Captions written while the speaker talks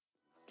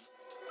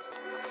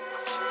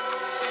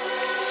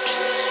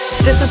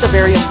This is a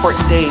very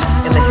important day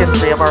in the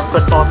history of our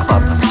football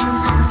club.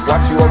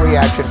 What's your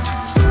reaction?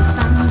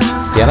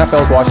 The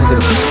NFL's Washington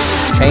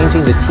is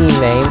changing the team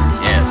name.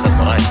 Yes, that's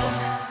what I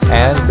thought.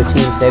 And the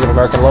team's Native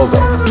American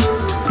logo.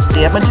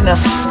 The Edmonton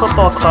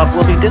Football Club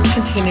will be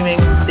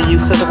discontinuing the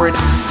use of the word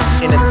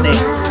in its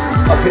name.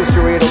 Of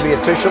history, it'll be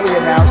officially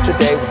announced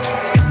today.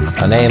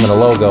 A name and a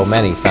logo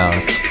many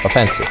found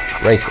offensive,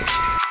 racist.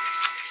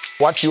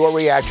 What's your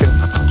reaction?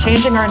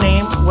 Changing our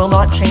name will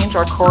not change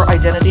our core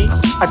identity.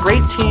 A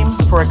great team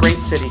for a great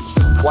city.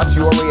 What's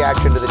your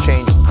reaction to the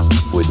change?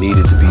 What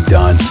needed to be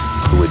done.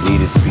 What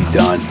needed to be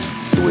done.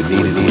 What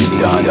needed to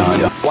be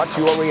done. What's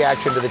your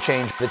reaction to the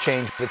change? The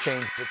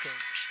change.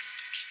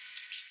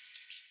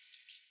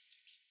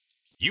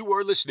 You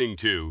are listening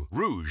to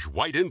Rouge,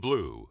 White and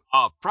Blue,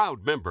 a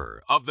proud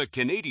member of the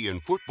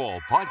Canadian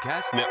Football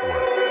Podcast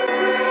Network.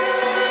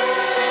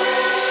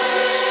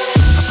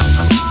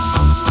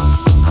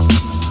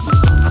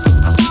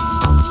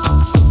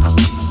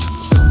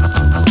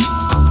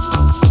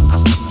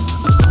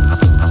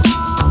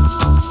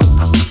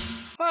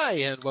 Hi,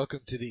 and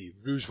welcome to the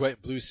Rouge, White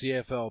and Blue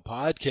CFL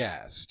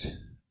Podcast.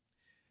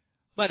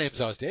 My name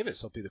is Oz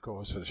Davis. I'll be the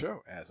co-host for the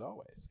show, as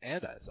always.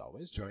 And as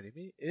always, joining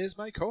me is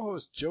my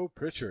co-host, Joe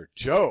Pritchard.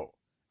 Joe,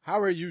 how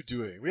are you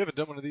doing? We haven't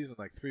done one of these in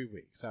like 3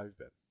 weeks. How have you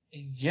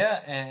been?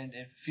 Yeah, and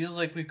it feels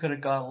like we could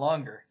have gone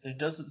longer. There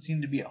doesn't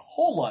seem to be a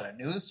whole lot of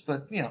news,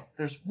 but,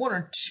 there's one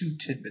or two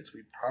tidbits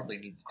we probably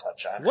need to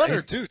touch on. One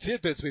or two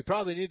tidbits we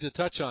probably need to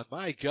touch on.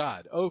 My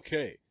God.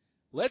 Okay.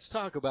 Let's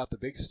talk about the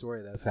big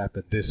story that's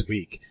happened this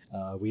week.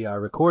 We are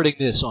recording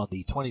this on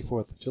the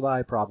 24th of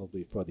July,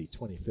 probably for the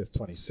 25th,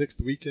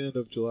 26th weekend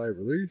of July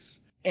release.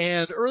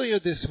 And earlier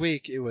this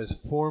week, it was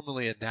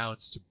formally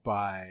announced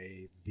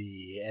by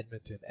the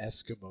Edmonton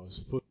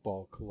Eskimos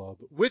Football Club,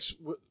 which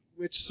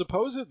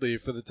supposedly,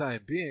 for the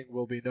time being,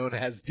 will be known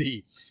as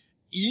the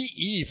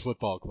EE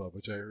Football Club,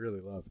 which I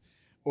really love,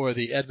 or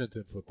the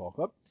Edmonton Football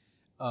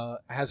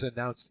Club, has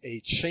announced a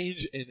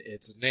change in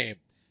its name.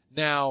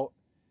 Now,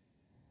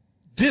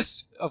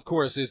 this, of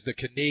course, is the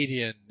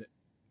Canadian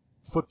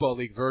Football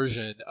League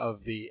version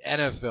of the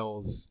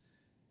NFL's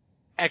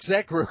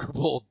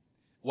execrable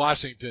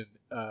Washington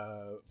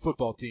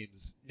football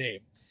team's name.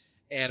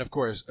 And, of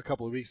course, a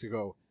couple of weeks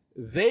ago,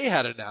 they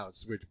had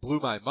announced, which blew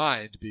my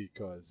mind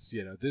because,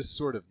 this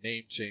sort of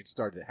name change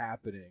started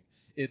happening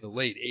in the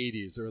late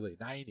 80s, early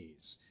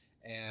 90s.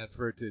 And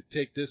for it to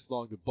take this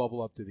long to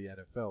bubble up to the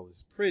NFL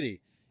is pretty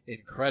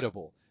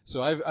incredible.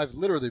 So I've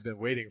literally been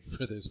waiting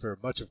for this for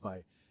much of my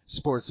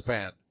sports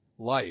fan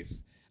life,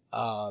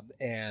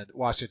 and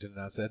Washington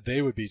announced that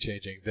they would be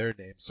changing their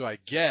name. So I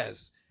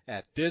guess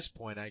at this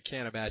point, I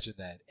can't imagine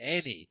that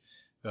any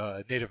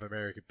Native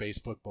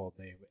American-based football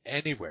name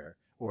anywhere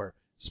or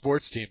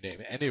sports team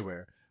name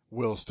anywhere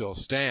will still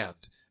stand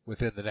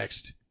within the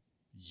next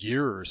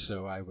year or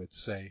so, I would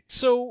say.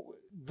 So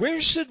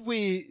where should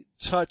we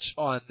touch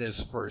on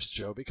this first,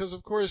 Joe? Because,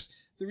 of course,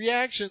 the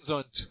reactions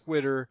on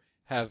Twitter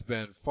have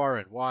been far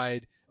and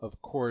wide. Of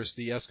course,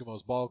 the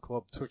Eskimos Ball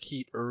Club took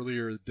heat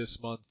earlier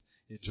this month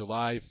in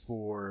July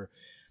for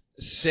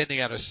sending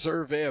out a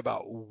survey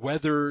about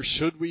whether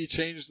should we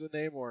change the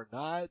name or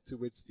not, to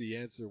which the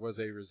answer was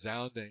a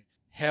resounding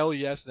hell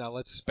yes, now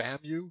let's spam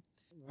you.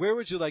 Where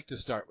would you like to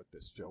start with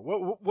this, Joe?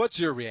 What's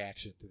your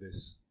reaction to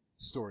this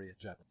story in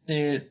general?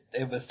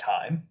 It was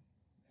time.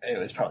 It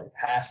was probably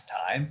past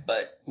time,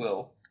 but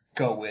we'll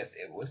go with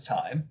it was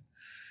time.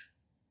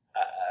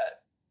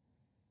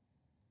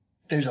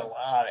 There's a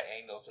lot of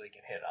angles we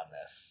can hit on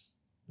this.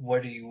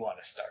 Where do you want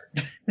to start?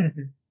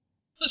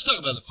 Let's talk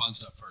about the fun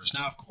stuff first.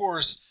 Now, of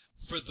course,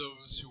 for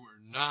those who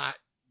are not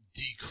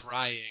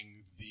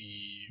decrying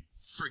the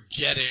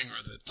forgetting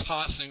or the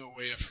tossing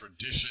away of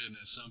tradition,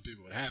 as some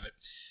people would have it,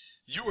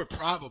 you were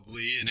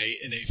probably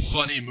in a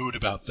funny mood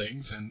about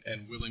things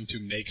and willing to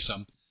make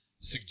some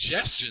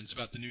suggestions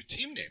about the new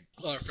team name.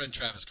 Well, our friend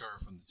Travis Carr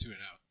from the Two and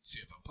Out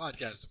CFL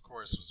podcast, of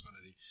course, was one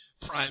of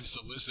the prime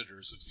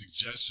solicitors of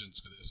suggestions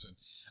for this, and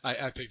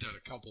I picked out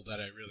a couple that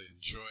I really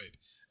enjoyed.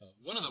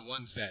 One of the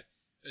ones that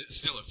is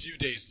still a few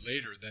days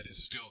later that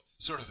is still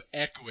sort of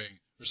echoing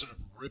or sort of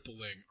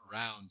rippling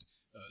around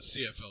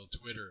CFL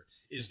Twitter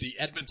is the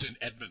Edmonton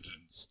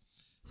Edmontons,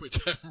 which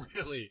I'm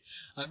really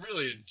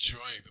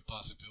enjoying the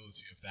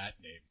possibility of that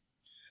name.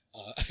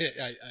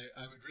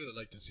 I would really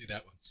like to see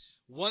that one.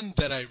 One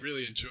that I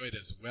really enjoyed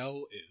as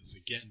well is,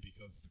 again,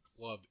 because the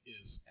club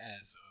is,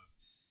 as of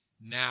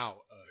now,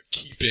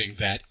 keeping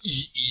that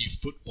EE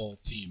football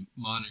team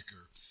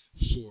moniker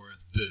for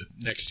the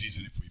next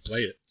season if we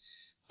play it.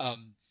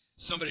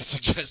 Somebody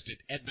suggested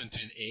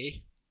Edmonton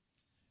A,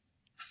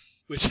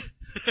 which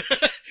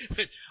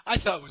I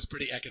thought was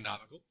pretty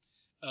economical.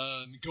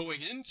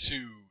 Going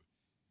into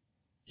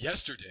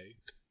yesterday,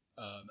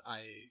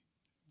 I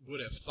would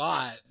have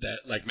thought that,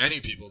 like many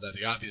people, that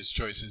the obvious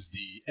choice is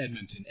the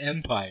Edmonton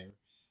Empire,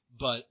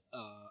 but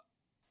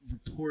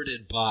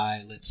reported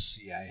by, let's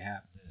see, I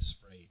have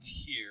this right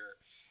here,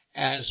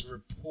 as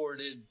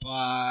reported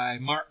by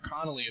Mark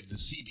Connolly of the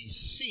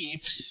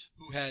CBC,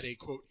 who had a,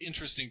 quote,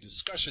 interesting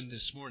discussion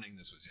this morning,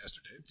 this was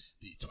yesterday,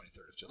 the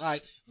 23rd of July,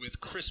 with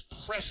Chris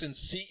Presson,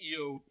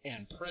 CEO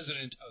and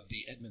president of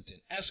the Edmonton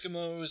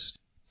Eskimos,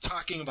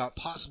 talking about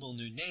possible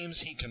new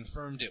names. He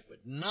confirmed it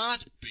would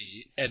not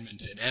be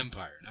Edmonton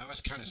Empire. And I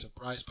was kind of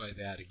surprised by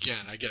that.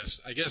 Again, I guess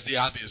the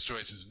obvious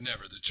choice is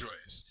never the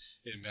choice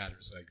in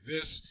matters like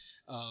this.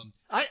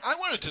 I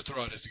wanted to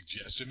throw out a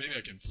suggestion. Maybe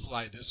I can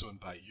fly this one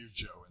by you,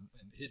 Joe,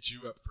 and hit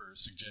you up for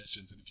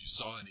suggestions. And if you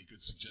saw any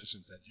good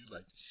suggestions that you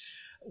liked.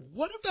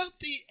 What about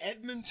the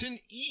Edmonton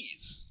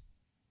E's?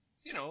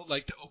 You know,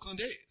 like the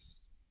Oakland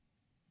A's.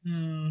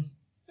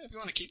 If you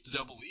want to keep the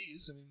double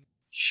E's, I mean.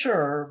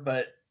 Sure,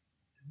 but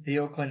the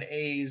Oakland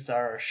A's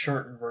are a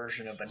shortened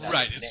version of another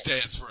Right, name. it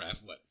stands for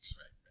athletics,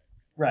 right.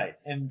 Right,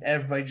 and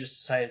everybody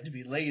just decided to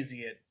be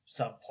lazy at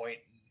some point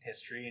in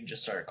history and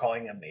just started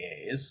calling them the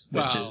A's,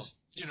 which is...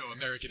 you know,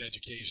 American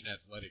education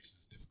athletics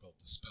is difficult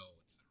to spell.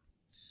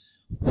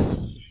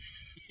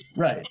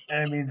 Right,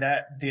 I mean,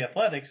 the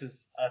athletics is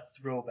a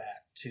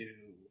throwback to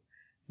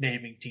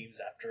naming teams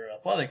after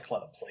athletic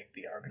clubs, like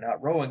the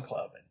Argonaut Rowing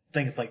Club and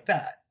things like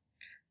that.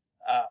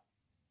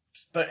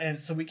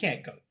 So we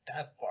can't go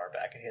that far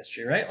back in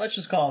history, right? Let's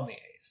just call them the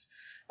A's.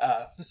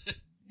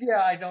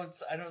 Yeah, I don't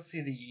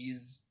see the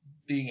E's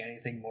being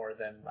anything more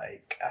than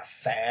like a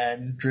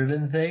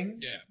fan-driven thing.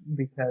 Yeah.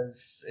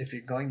 Because if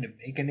you're going to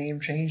make a name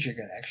change, you're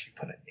going to actually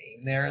put a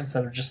name there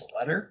instead of just a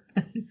letter.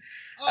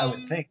 I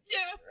would think.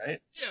 Yeah.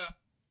 Right? Yeah.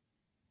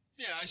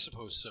 Yeah, I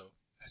suppose so.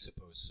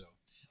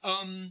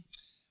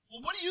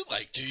 Well, what do you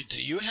like?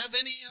 Do you have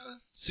any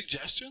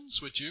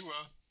suggestions? Would you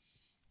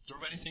throw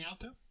anything out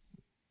there?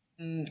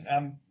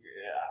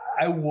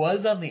 I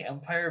was on the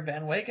Empire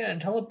bandwagon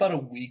until about a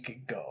week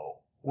ago,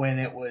 when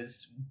it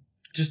was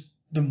just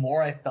the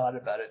more I thought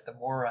about it, the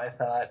more I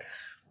thought,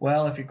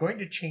 well, if you're going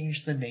to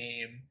change the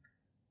name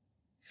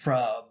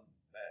from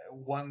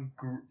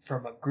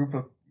a group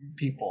of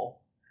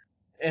people,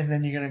 and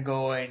then you're going to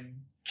go and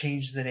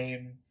change the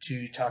name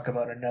to talk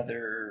about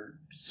another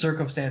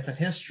circumstance in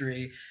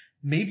history,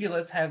 maybe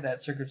let's have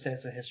that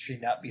circumstance in history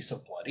not be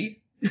so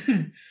bloody.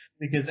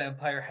 Because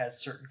Empire has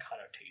certain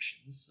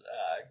connotations,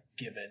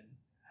 given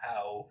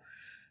how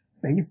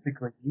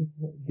basically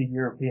the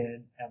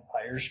European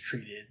empires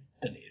treated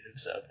the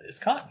natives of this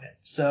continent.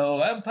 So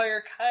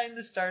Empire kind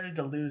of started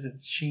to lose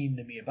its sheen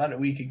to me about a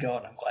week ago,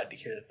 and I'm glad to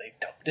hear that they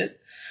dumped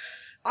it.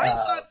 I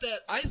thought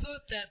that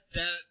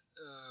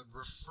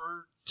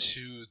referred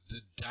to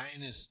the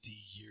dynasty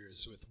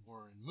years with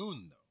Warren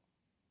Moon,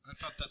 though. I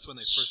thought that's when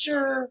they first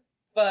started.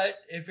 But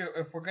if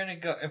we're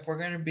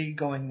gonna be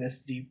going this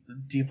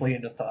deeply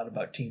into thought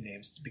about team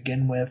names to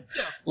begin with,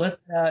 let's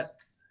not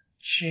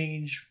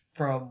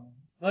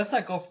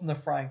go from the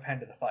frying pan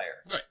to the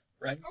fire.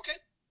 Right. Okay.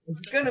 If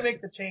you're gonna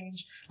make the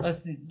change,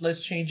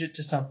 let's change it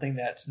to something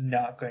that's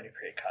not going to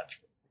create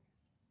controversy.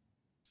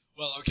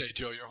 Well, okay,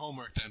 Joe, your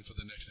homework then for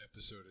the next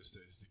episode is to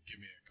give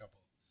me a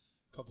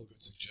couple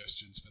good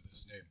suggestions for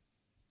this name.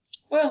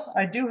 Well,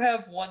 I do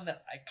have one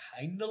that I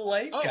kind of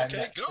like. Oh, okay, I'm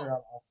not go. sure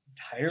I'm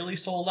entirely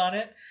sold on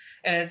it,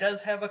 and it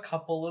does have a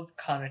couple of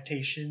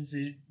connotations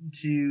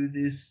to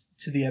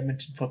the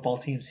Edmonton football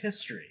team's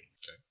history,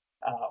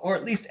 or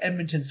at least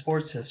Edmonton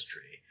sports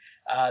history.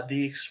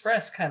 The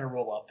Express kind of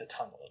roll off the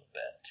tongue a little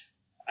bit.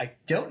 I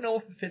don't know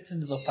if it fits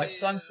into the fight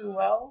song too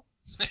well,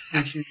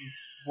 which is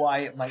why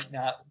it might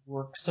not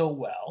work so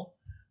well.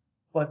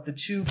 But the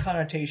two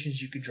connotations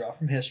you could draw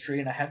from history,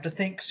 and I have to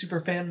thank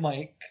Superfan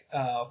Mike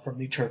from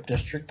the Turf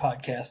District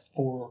podcast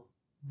for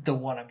the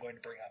one I'm going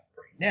to bring up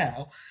right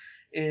now,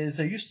 is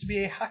there used to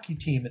be a hockey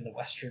team in the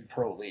Western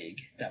Pro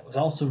League that was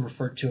also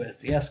referred to as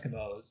the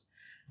Eskimos,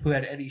 who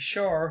had Eddie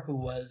Shore, who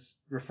was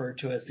referred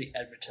to as the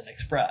Edmonton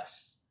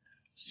Express.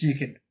 So you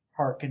can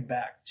harken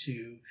back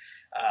to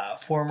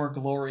former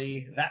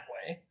glory that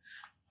way.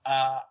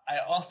 I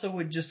also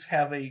would just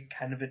have a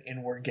kind of an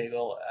inward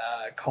giggle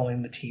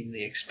calling the team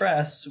the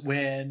Express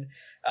when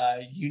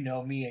you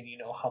know me and you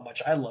know how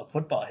much I love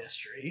football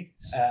history.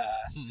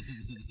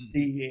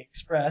 The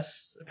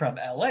Express from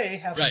LA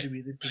happened to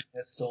be the team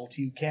that stole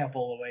Hugh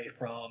Campbell away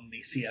from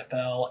the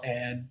CFL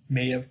and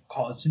may have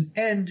caused an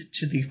end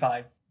to the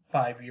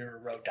five-year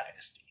row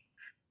dynasty.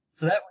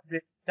 So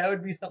that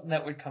would be something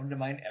that would come to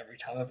mind every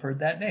time I've heard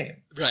that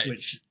name. Right.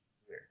 Which is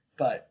weird.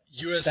 But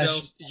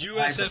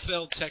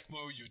USFL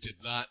Tecmo, you did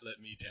not let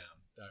me down.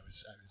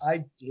 I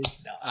did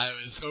not. I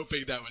was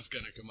hoping that was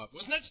going to come up.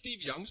 Wasn't that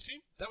Steve Young's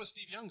team? That was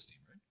Steve Young's team,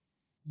 right?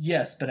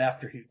 Yes, but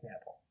after Hugh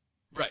Campbell.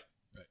 Right.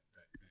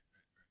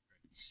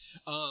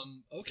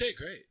 Okay,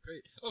 great.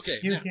 Okay.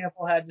 Hugh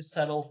Campbell had to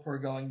settle for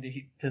going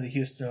to the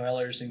Houston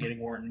Oilers and getting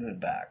Warren Moon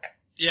back.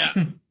 Yeah.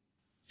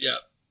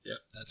 Yep.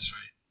 That's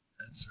right.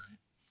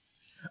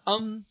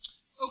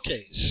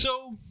 Okay,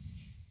 so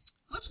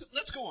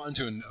let's go on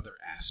to another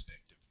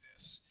aspect of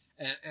this,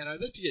 and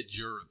I'd like to get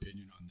your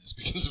opinion on this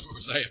because, of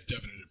course, I have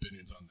definite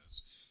opinions on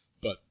this,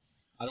 but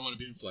I don't want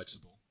to be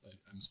inflexible.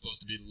 I'm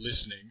supposed to be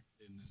listening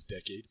in this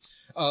decade.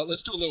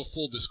 Let's do a little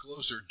full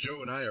disclosure.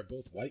 Joe and I are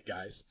both white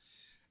guys,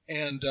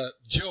 and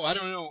Joe, I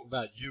don't know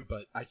about you,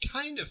 but I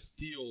kind of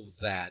feel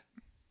that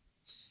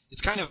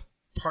it's kind of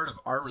part of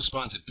our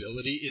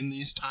responsibility in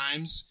these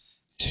times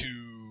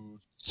to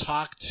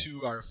talk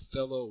to our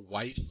fellow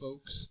white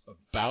folks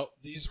about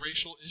these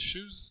racial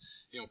issues.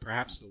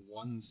 Perhaps the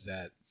ones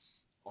that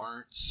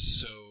aren't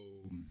so,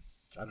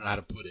 I don't know how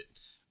to put it,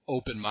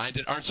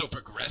 open-minded, aren't so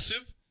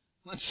progressive,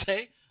 let's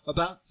say,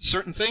 about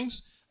certain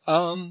things.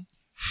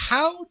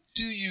 How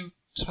do you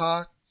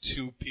talk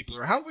to people,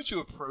 or how would you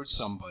approach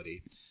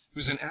somebody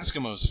who's an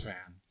Eskimos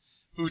fan,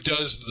 who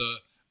does the,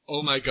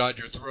 oh my God,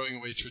 you're throwing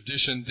away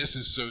tradition, this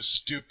is so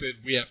stupid,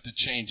 we have to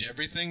change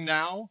everything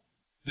now,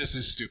 this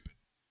is stupid?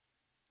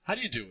 How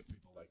do you deal with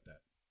people like that?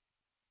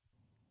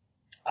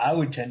 I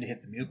would tend to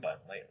hit the mute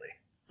button lately.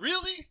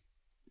 Really?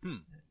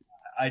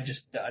 I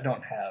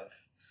don't have,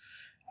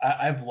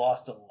 I've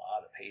lost a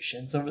lot of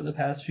patience over the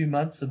past few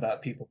months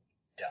about people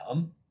being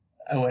dumb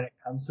when it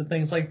comes to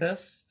things like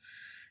this.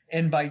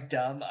 And by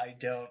dumb, I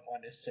don't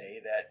want to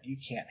say that you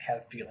can't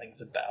have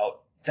feelings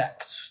about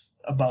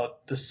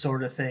the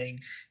sort of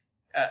thing.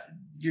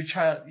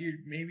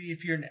 Maybe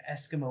if you're an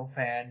Eskimo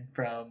fan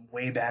from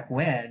way back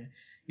when,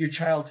 your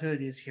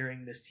childhood is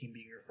hearing this team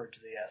being referred to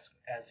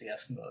as the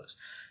Eskimos.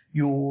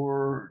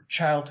 Your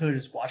childhood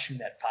is watching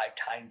that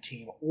 5-time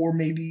team, or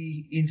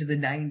maybe into the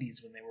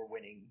 90s when they were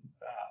winning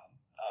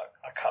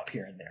a cup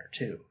here and there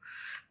too.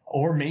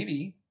 Or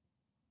maybe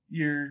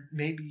you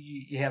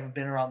haven't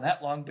been around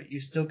that long, but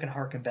you still can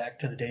harken back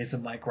to the days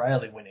of Mike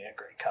Riley winning a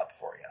Grey Cup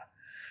for you.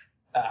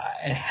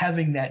 And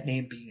having that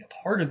name being a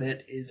part of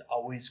it is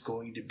always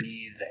going to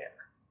be there.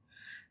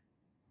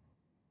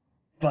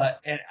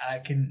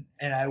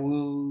 I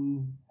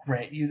will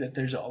grant you that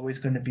there's always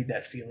going to be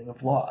that feeling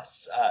of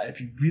loss.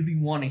 If you really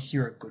want to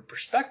hear a good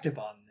perspective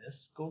on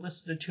this, go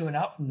listen to Two and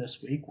Out from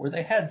this week, where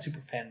they had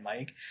Superfan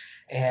Mike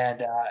and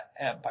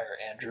Buyer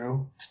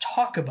Andrew to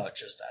talk about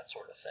just that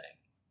sort of thing.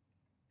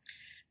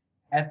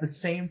 At the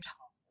same time,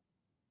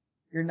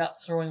 you're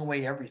not throwing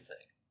away everything.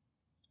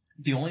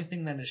 The only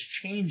thing that is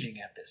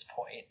changing at this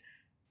point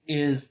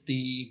is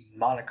the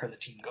moniker the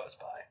team goes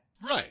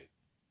by. Right.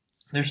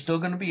 They're still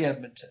going to be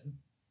Edmonton.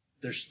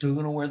 They're still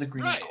going to wear the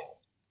green and gold.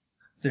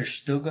 They're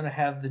still going to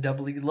have the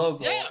double E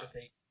logo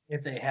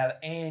if they have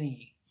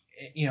any,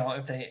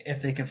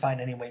 if they can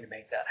find any way to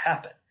make that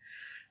happen.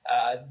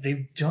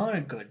 They've done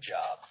a good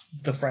job,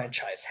 the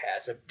franchise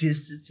has, of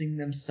distancing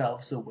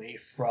themselves away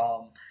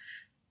from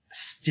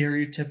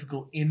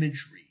stereotypical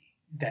imagery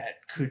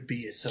that could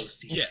be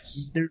associated.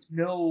 Yes. There's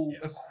no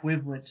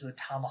equivalent to the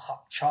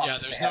tomahawk chop. Yeah,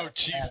 there's no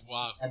Chief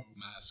Wahoo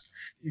mask.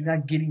 You're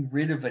not getting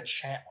rid of a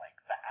chant like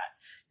that.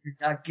 You're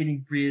not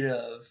getting rid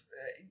of,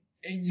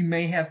 and you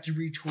may have to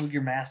retool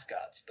your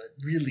mascots, but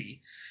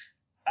really,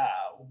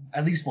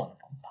 at least one of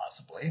them,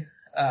 possibly.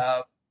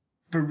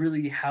 But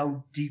really,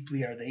 how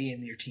deeply are they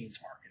in your team's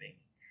marketing?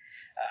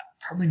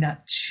 Probably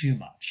not too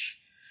much.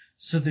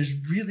 So there's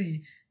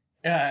really,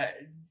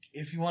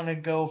 if you want to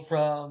go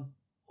from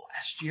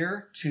last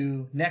year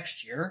to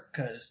next year,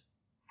 because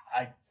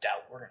I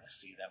doubt we're going to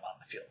see them on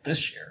the field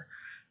this year,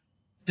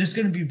 there's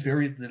going to be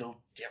very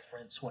little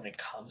difference when it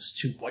comes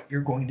to what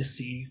you're going to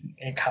see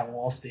in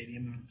Commonwealth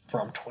Stadium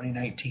from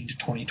 2019 to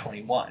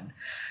 2021.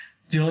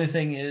 The only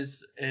thing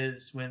is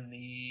when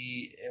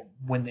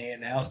they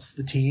announce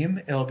the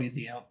team, it'll be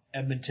the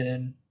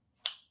Edmonton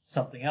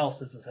something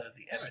else instead of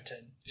the Edmonton.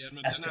 Right. The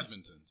Edmonton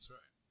Edmontons, right.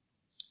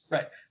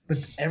 Right, but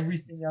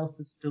everything else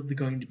is still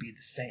going to be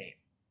the same.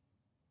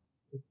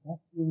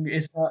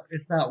 It's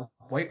not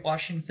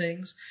whitewashing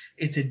things.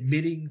 It's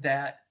admitting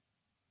that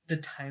the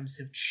times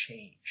have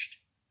changed.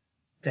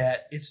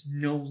 That it's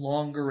no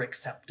longer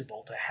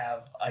acceptable to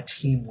have a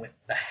team with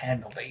the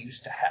handle they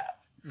used to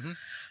have. Mm-hmm.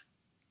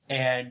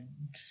 And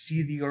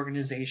see the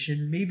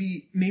organization,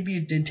 maybe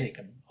it did take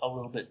them a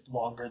little bit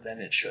longer than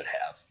it should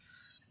have.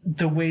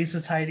 The way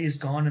society has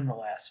gone in the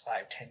last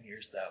 5-10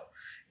 years, though,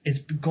 it's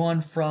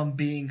gone from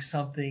being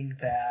something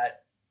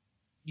that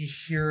you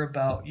hear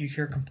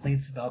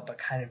complaints about, but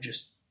kind of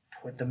just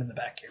put them in the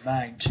back of your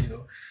mind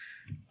to,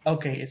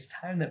 okay, it's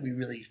time that we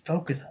really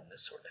focus on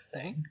this sort of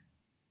thing.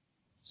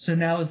 So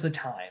now is the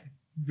time,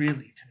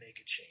 really, to make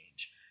a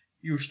change.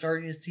 You're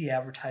starting to see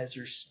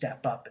advertisers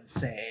step up and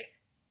say,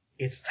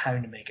 it's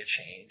time to make a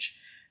change.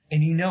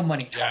 And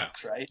money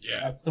talks, right? Yeah.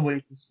 That's the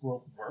way this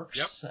world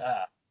works.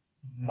 Yep.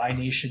 My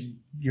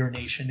nation, your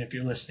nation, if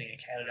you're listening in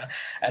Canada,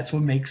 that's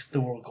what makes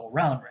the world go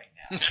round right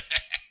now.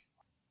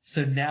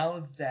 So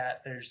now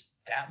that there's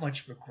that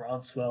much of a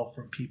groundswell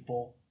from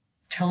people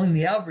telling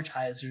the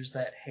advertisers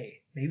that,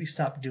 hey, maybe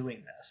stop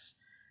doing this,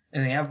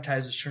 and the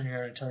advertisers turning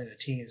around and telling the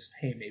teams,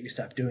 hey, maybe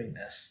stop doing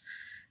this,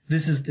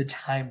 this is the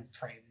time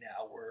frame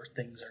now where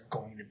things are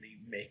going to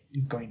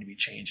be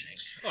changing.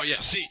 Oh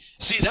yeah, see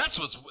that's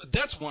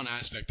one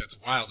aspect that's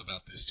wild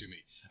about this to me.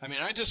 I mean,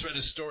 I just read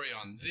a story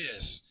on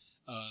this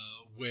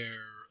where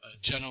a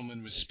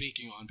gentleman was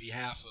speaking on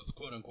behalf of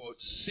quote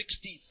unquote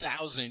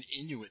 60,000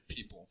 Inuit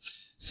people,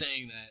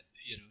 saying that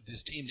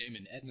this team name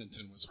in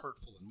Edmonton was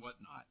hurtful and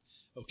whatnot.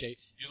 Okay,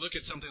 you look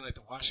at something like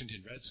the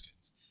Washington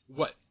Redskins.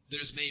 What?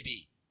 There's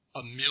maybe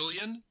 1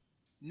 million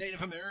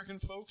Native American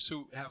folks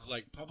who have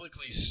like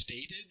publicly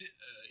stated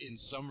in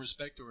some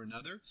respect or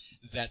another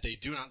that they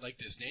do not like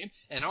this name,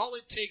 and all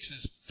it takes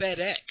is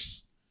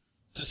FedEx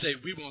to say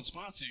we won't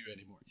sponsor you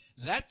anymore.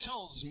 That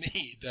tells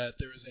me that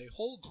there is a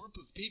whole group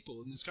of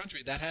people in this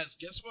country that has,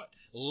 guess what,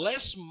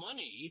 less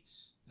money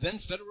than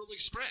Federal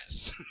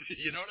Express.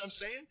 You know what I'm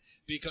saying?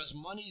 Because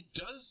money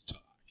does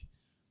talk.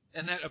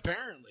 And that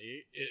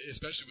apparently,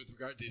 especially with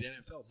regard to the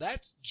NFL,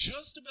 that's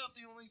just about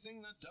the only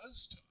thing that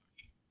does talk.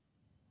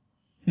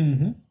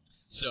 Mm-hmm.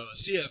 So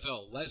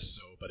CFL less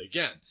so, but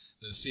again,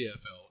 the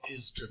CFL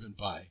is driven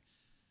by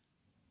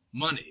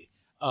money,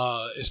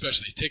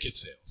 especially ticket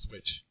sales,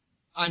 which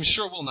I'm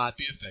sure will not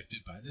be affected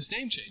by this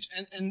name change.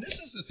 And this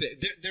is the thing.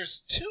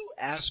 There's two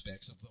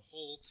aspects of the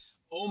whole,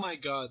 oh my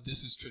God,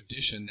 this is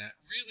tradition that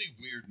really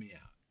weird me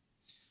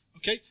out.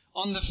 Okay?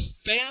 On the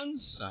fan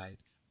side,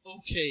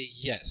 okay,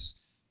 yes.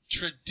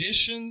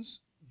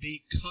 Traditions,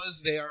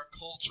 because they are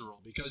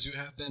cultural, because you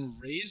have been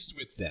raised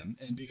with them,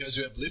 and because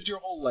you have lived your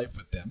whole life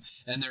with them,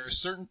 and there are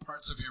certain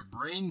parts of your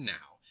brain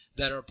now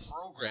that are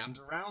programmed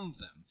around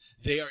them.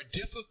 They are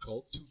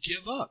difficult to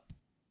give up.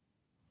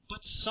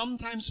 But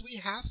sometimes we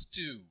have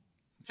to.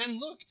 And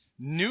look,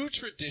 new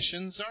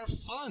traditions are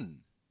fun.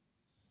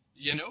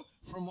 You know,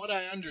 from what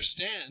I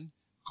understand,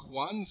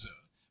 Kwanzaa,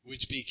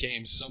 which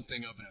became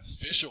something of an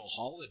official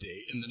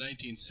holiday in the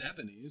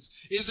 1970s,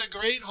 is a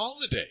great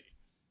holiday.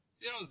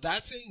 You know,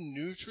 that's a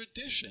new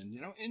tradition.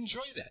 You know, enjoy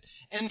that.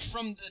 And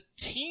from the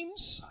team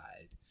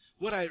side,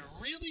 what I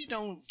really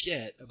don't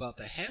get about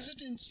the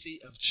hesitancy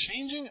of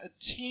changing a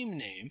team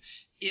name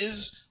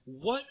is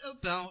what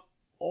about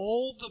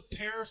all the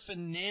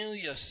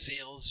paraphernalia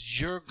sales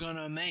you're going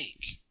to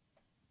make?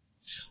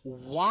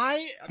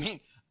 Why? I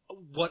mean,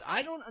 what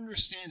I don't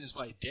understand is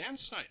why Dan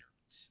Snyder,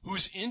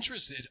 who's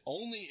interested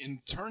only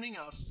in turning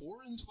out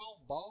 4 and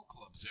 12 ball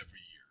clubs every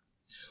year,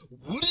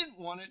 wouldn't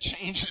want to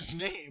change his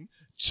name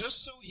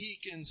just so he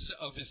can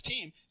of his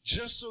team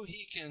just so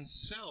he can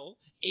sell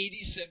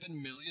 87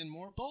 million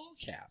more ball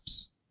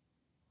caps.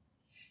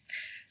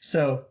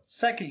 So,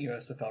 second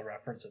USFL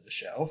reference of the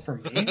show for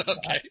me. Okay. I'm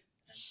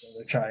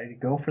going to try to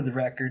go for the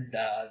record,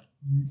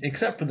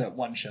 except for that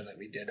one show that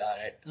we did on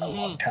it a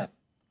long time.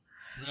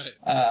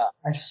 Right.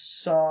 I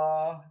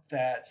saw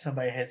that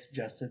somebody had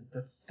suggested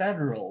the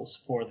Federals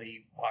for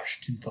the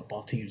Washington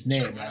football team's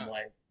name. Sure, I'm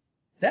like,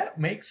 that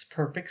makes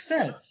perfect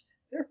sense.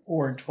 They're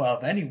 4 and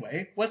 12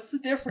 anyway. What's the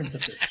difference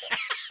at this point?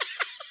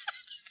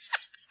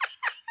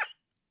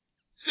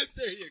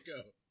 There you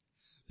go.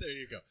 There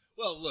you go.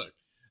 Well, look,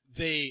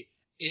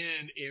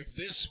 if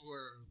this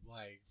were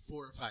like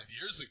 4 or 5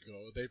 years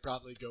ago, they'd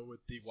probably go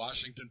with the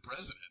Washington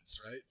Presidents,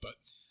 right? But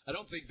I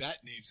don't think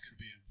that name's going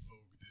to be in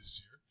vogue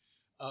this year.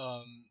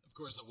 Of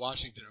course, the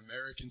Washington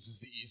Americans is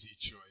the easy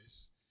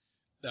choice.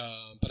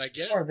 But I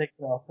guess. Or they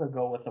could also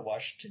go with the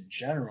Washington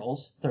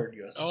Generals, third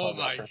USFL. Oh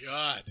my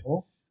God!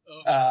 Oh,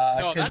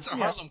 no, that's a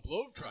Harlem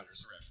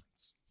Globetrotters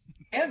reference.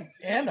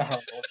 And a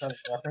Harlem Globetrotters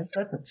reference.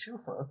 That's a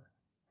twofer.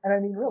 And I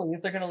mean, really,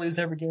 if they're going to lose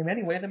every game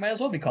anyway, they might as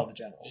well be called the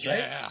Generals, right?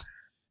 Yeah.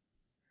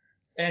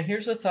 And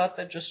here's a thought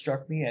that just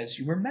struck me as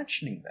you were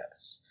mentioning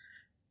this.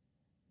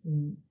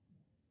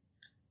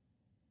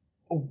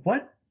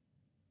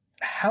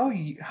 How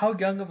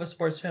young of a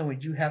sports fan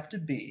would you have to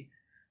be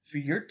for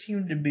your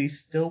team to be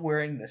still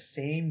wearing the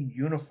same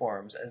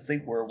uniforms as they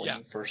were when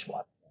you first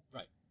watched them?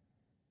 Right.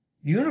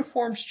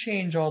 Uniforms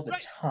change all the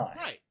time.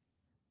 Right.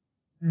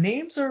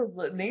 Names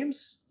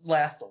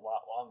last a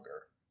lot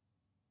longer.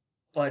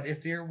 But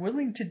if you're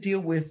willing to deal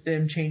with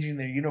them changing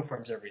their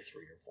uniforms every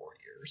 3 or 4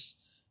 years,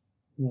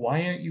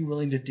 why aren't you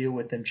willing to deal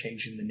with them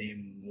changing the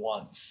name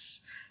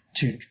once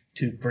to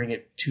bring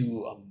it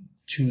to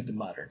the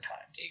modern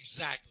times?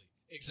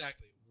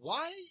 Exactly.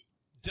 Why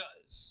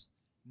does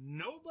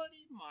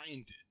nobody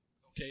mind it?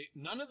 Okay,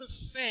 none of the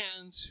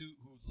fans who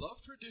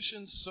love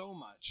tradition so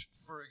much,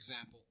 for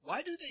example,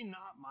 why do they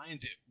not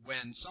mind it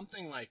when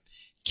something like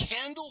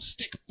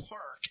Candlestick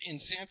Park in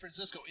San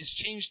Francisco is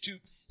changed to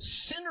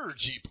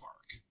Synergy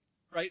Park,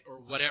 right?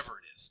 Or whatever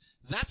it is.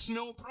 That's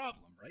no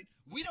problem, right?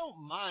 We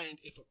don't mind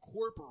if a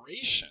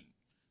corporation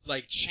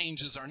like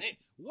changes our name.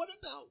 What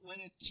about when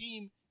a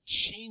team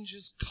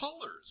changes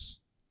colors?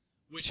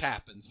 Which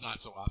happens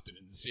not so often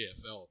in the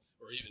CFL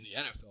or even the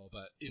NFL,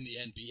 but in the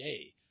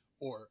NBA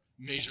or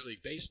Major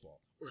League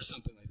Baseball or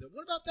something like that.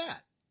 What about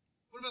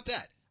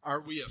that?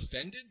 Are we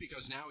offended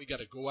because now we got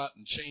to go out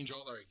and change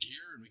all our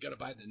gear and we got to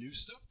buy the new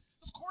stuff?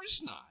 Of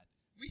course not.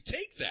 We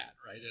take that,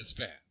 right, as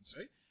fans,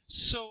 right?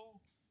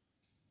 So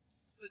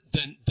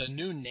the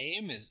new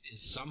name is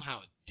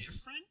somehow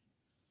different?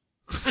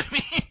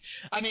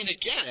 I mean,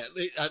 again,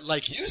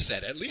 like you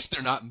said, at least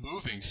they're not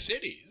moving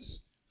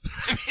cities.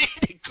 I mean,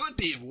 it could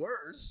be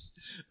worse,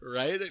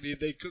 right? I mean,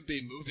 they could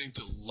be moving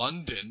to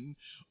London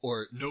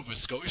or Nova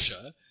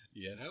Scotia.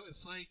 You know,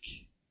 it's like,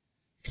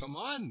 come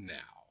on now.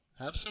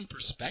 Have some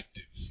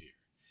perspective here.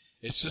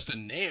 It's just a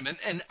name.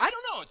 And I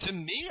don't know. To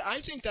me, I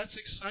think that's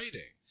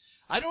exciting.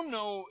 I don't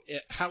know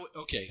how.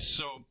 Okay,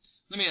 so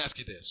let me ask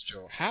you this,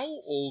 Joe. How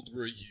old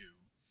were you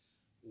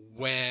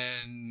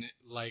when,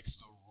 like,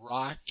 the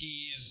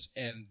Rockies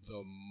and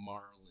the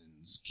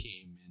Marlins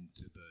came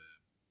into the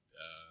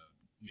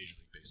Major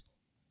League Baseball.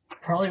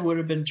 Probably would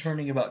have been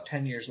turning about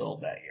 10 years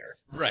old that year.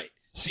 Right.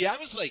 See, I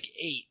was like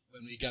 8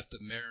 when we got the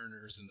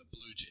Mariners and the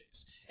Blue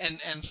Jays.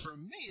 And for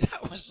me,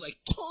 that was like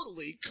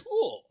totally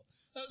cool.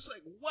 I was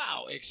like,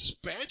 wow,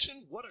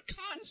 expansion? What a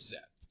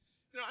concept.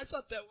 I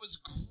thought that was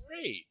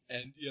great.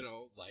 And,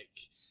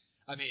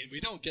 we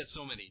don't get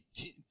so many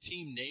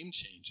team name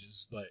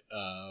changes, but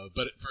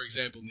for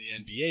example, in the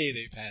NBA,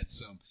 they've had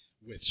some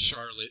with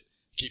Charlotte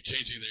keep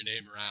changing their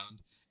name around.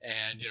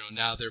 And,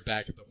 now they're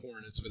back at the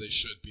Hornets where they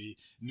should be.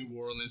 New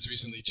Orleans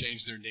recently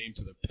changed their name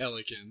to the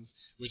Pelicans,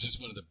 which is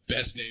one of the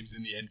best names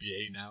in the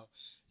NBA now.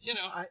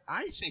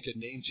 I think a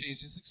name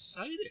change is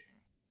exciting.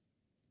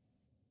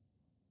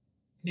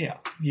 Yeah,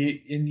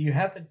 you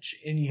have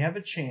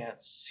a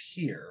chance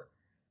here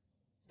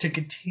to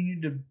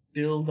continue to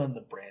build on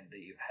the brand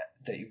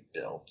that you've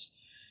built.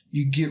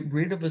 You get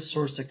rid of a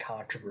source of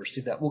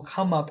controversy that will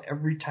come up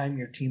every time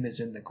your team is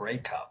in the Grey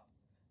Cup,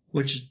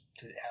 which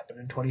happened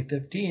in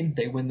 2015.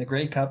 They win the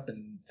Grey Cup,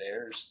 and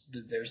there's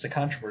the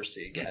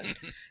controversy again.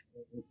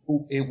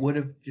 It would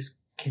have just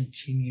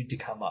continued to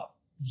come up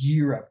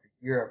year after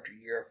year after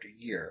year after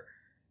year.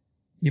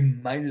 You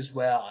might as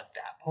well, at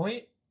that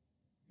point,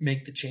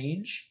 make the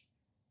change,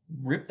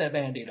 rip that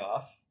Band-Aid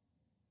off,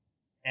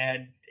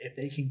 and if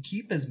they can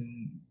keep as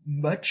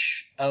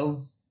much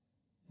of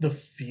the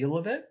feel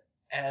of it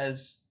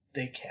as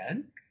they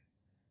can,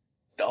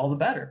 all the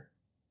better.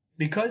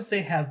 Because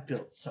they have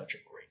built such a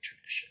great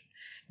tradition.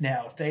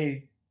 Now, if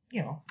they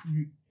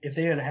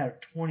had had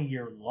a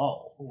 20-year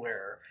lull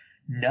where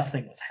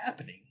nothing was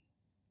happening,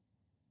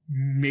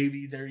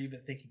 maybe they're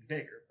even thinking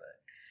bigger,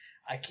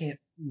 but I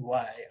can't see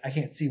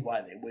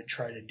why they would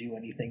try to do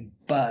anything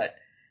but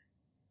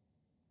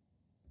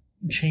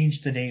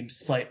change the name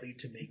slightly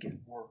to make it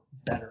work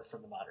better for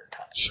the modern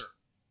times. Sure.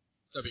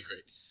 That'd be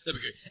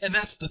great. And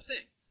that's the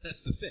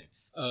thing.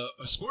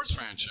 A sports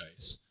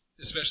franchise,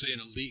 especially in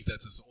a league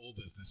that's as old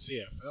as the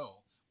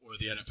CFL or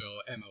the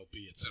NFL,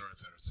 MLB, et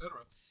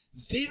cetera,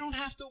 they don't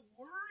have to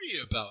worry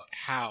about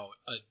how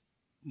a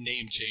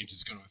name change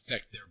is going to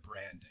affect their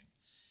branding.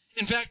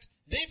 In fact,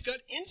 they've got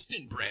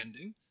instant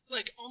branding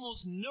like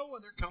almost no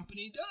other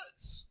company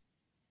does,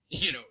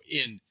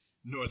 in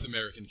North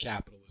American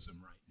capitalism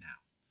right now.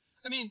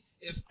 I mean,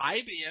 if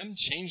IBM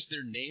changed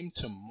their name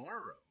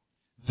tomorrow,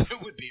 there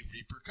would be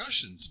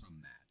repercussions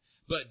from that.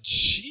 But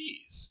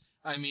geez,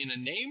 a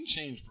name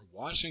change for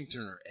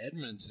Washington or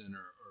Edmonton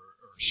or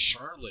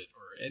Charlotte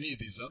or any of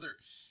these other,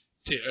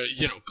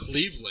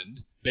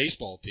 Cleveland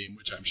baseball team,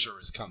 which I'm sure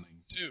is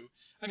coming too,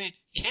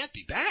 can't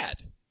be bad.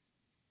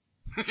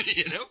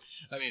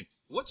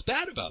 What's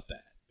bad about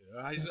that?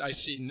 I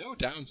see no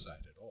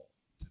downside at all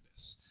to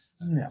this.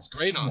 No, it's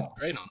great on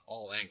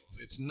all angles.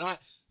 It's not,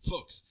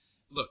 folks,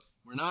 look,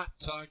 we're not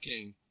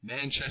talking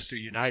Manchester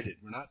United.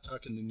 We're not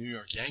talking the New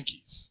York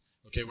Yankees.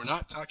 Okay, we're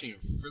not talking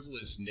a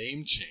frivolous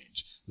name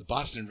change. The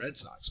Boston Red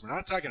Sox. We're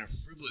not talking a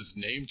frivolous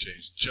name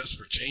change just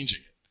for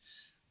changing it.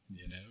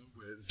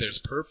 There's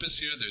purpose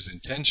here. There's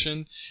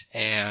intention.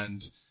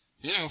 And,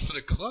 for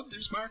the club,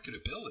 there's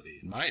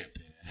marketability, in my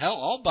opinion. Hell,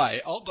 I'll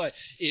buy.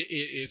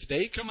 If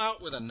they come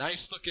out with a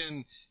nice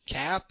looking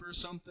cap or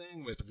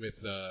something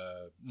with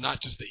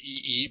not just the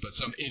EE, but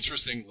some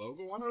interesting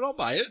logo on it, I'll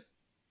buy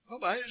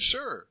it.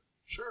 Sure.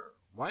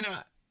 Why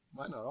not?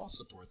 I'll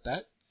support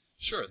that.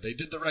 Sure, they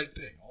did the right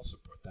thing. I'll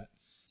support that.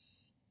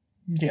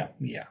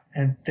 Yeah,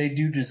 and they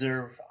do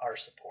deserve our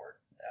support.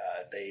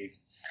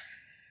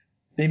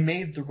 They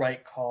made the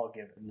right call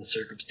given the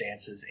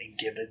circumstances and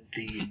given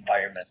the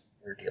environment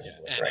we're dealing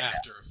with right now. And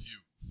after a few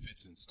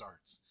fits and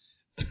starts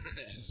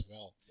as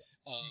well.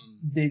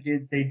 They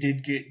did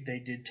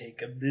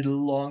take a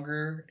little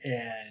longer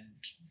and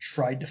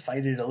tried to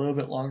fight it a little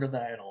bit longer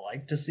than I'd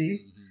like to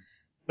see. Mm-hmm.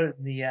 But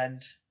in the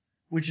end,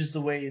 which is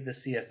the way the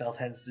CFL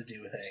tends to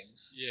do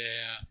things.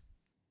 Yeah.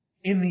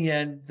 In the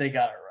end, they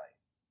got it right.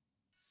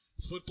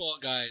 Football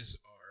guys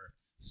are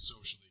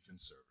socially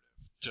conservative.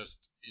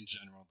 Just in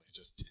general, they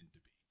just tend to be.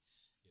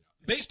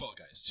 Baseball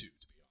guys too,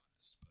 to be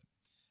honest.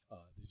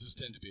 But they just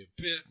tend to be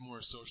a bit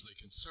more socially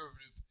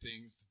conservative.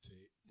 Things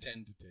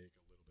tend to take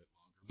a little bit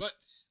longer. But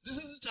this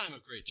is a time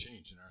of great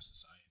change in our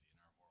society, in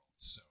our world.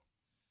 So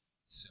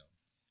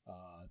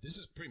this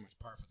is pretty much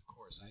par for the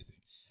course, I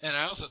think. And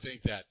I also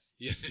think that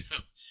you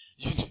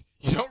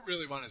don't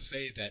really want to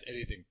say that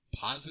anything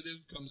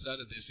positive comes out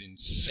of this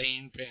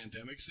insane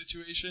pandemic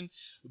situation,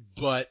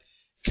 but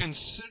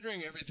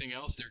considering everything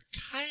else, they're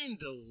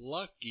kind of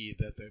lucky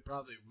that they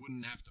probably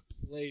wouldn't have to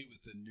play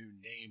with a new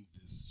name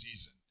this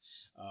season.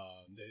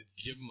 They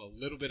give them a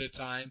little bit of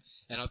time,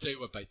 and I'll tell you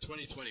what, by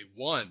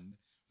 2021,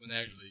 when they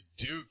actually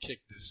do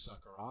kick this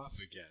sucker off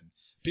again,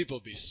 people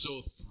will be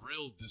so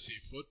thrilled to see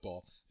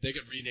football, they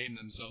could rename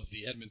themselves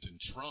the Edmonton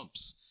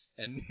Trumps,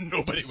 and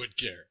nobody would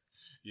care.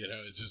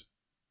 It's just,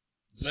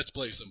 let's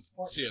play some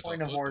CFL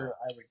Point football. of order,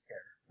 I would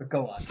care. But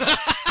go on.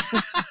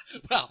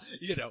 Well,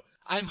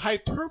 I'm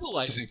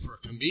hyperbolizing for a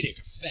comedic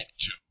effect,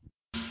 Joe.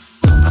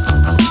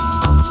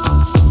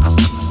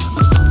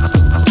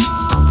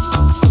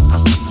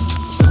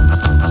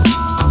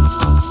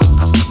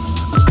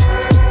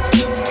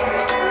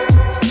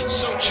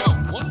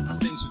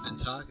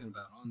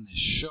 on this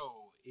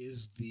show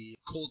is the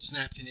Cold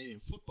Snap Canadian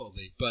Football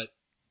League, but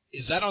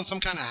is that on some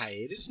kind of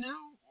hiatus now?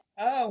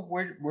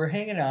 We're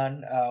hanging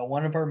on.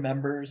 One of our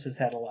members has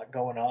had a lot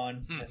going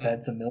on. Has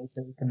had some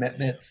military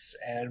commitments,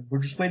 and we're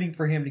just waiting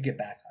for him to get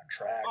back on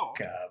track. Oh,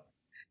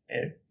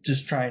 okay.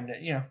 Just trying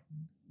to,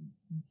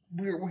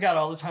 we got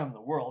all the time in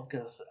the world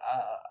because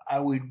I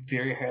would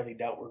very highly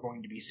doubt we're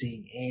going to be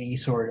seeing any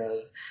sort of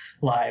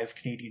live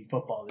Canadian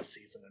football this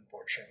season,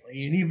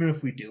 unfortunately. And even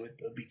if we do,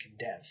 it'll be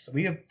condensed. So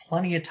we have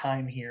plenty of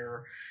time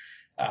here.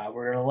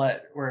 We're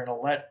gonna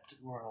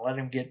let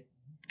him get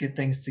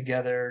things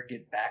together,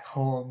 get back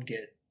home,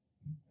 get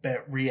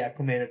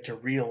reacclimated to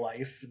real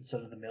life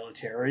instead of the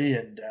military.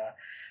 And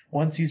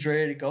once he's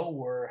ready to go,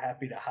 we're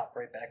happy to hop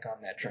right back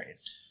on that train.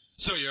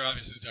 So you're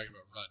obviously talking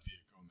about Rod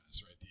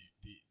Villagomez, right?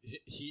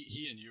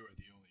 He and you are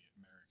the only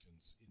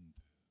Americans in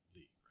the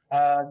league,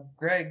 right?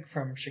 Greg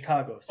from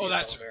Chicago. CFL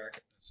that's right. America.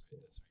 That's right.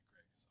 Greg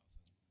is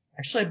awesome.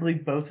 Actually, I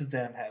believe both of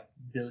them have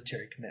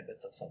military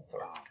commitments of some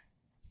sort.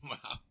 Wow.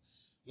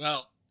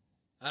 Well,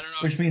 I don't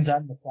know. Which means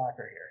I'm the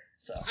soccer here,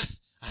 so.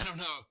 I don't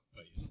know,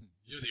 but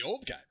you're the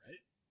old guy,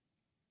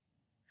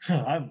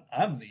 right?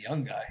 I'm the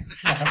young guy.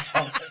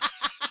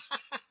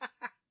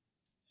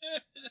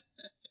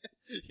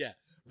 Yeah,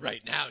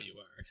 right now you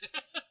are.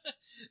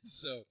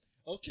 So,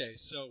 okay,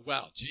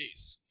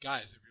 geez,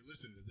 guys, if you're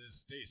listening to this,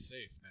 stay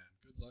safe, man.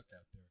 Good luck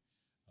out there.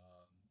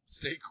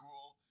 Stay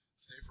cool,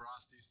 stay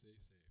frosty, stay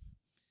safe.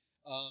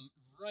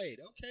 Right,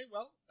 okay,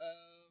 well,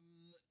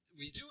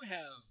 we do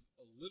have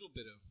a little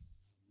bit of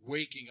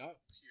waking up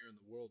here in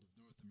the world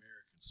of North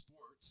American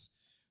sports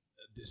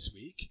this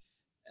week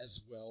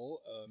as well.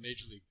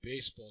 Major League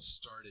Baseball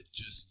started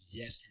just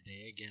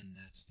yesterday. Again,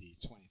 that's the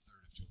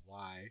 23rd of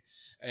July.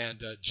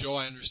 And Joe,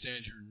 I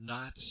understand you're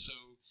not so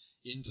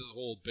into the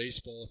whole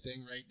baseball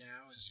thing right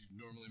now as you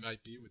normally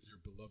might be with your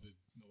beloved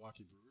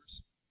Milwaukee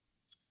Brewers.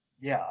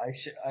 Yeah,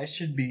 I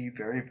should be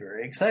very,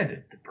 very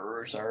excited. The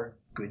Brewers are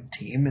a good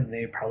team, and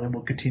they probably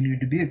will continue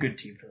to be a good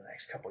team for the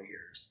next couple of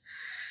years.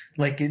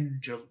 Like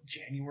in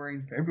January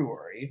and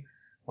February,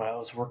 when I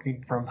was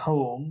working from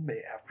home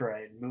after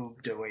I had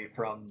moved away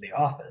from the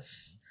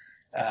office,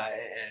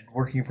 and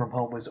working from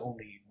home was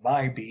only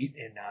my beat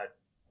and not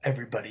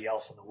everybody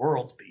else in the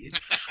world's beat,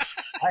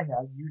 I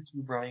had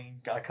YouTube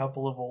running a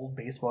couple of old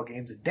baseball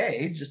games a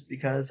day just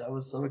because I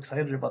was so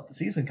excited about the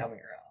season coming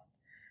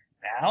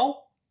around.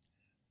 Now,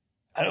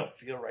 I don't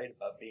feel right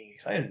about being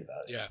excited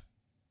about it. Yeah.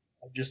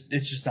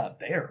 It's just not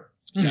there.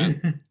 Yeah.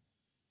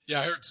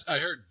 Yeah, I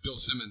heard Bill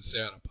Simmons say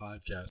on a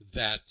podcast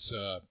that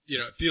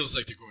it feels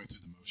like they're going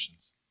through the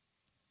motions.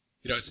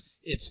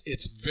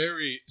 It's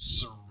very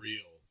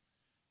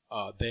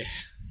surreal.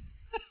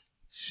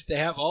 They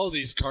have all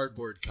these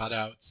cardboard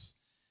cutouts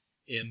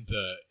in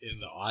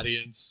the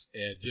audience,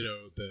 and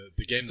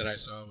the game that I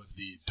saw was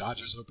the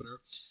Dodgers opener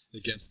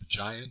against the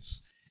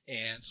Giants,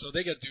 and so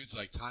they got dudes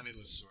like Tommy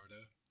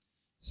Lasorda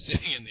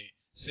sitting in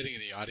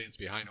the audience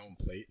behind home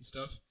plate and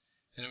stuff,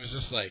 and it was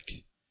just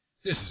like,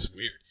 this is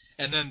weird.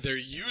 And then they're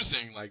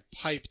using like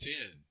piped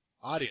in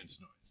audience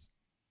noise,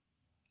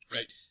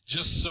 right?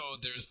 Just so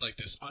there's like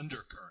this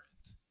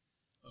undercurrent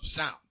of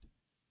sound,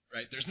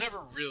 right? There's never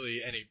really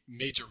any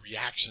major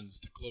reactions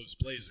to closed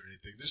plays or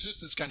anything. There's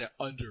just this kind of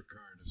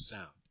undercurrent of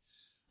sound,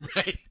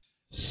 right?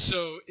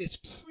 So it's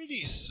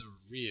pretty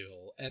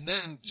surreal. And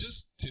then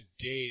just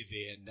today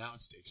they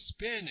announced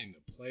expanding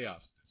the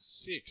playoffs to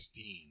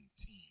 16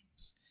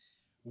 teams,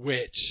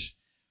 which,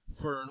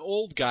 for an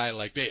old guy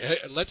like me,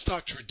 let's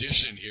talk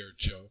tradition here,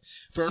 Joe.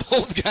 For an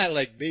old guy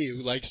like me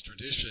who likes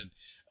tradition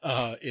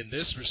in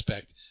this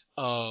respect,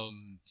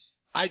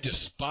 I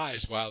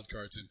despise wild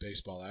cards in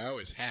baseball. I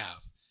always have,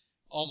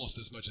 almost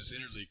as much as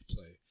interleague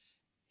play.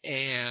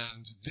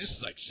 And this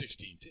is like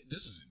 16.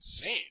 This is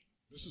insane.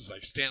 This is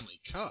like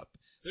Stanley Cup.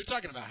 They're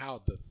talking about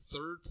how the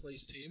third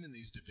place team in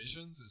these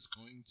divisions is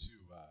going to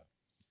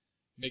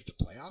make the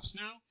playoffs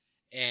now.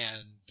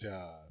 And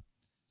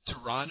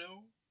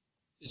Toronto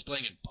is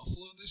playing in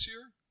Buffalo this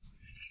year,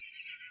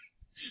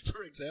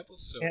 for example.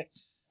 So,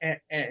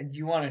 and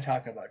you want to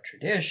talk about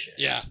tradition?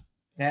 Yeah.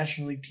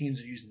 National League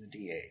teams are using the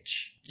DH.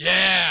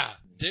 Yeah,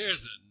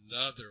 there's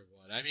another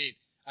one. I mean,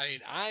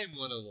 I'm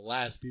one of the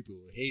last people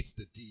who hates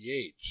the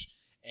DH,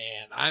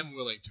 and I'm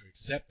willing to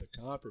accept the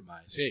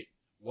compromise. Hey,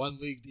 one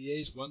league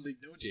DH, one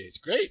league no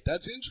DH. Great,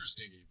 that's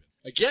interesting even.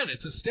 Again,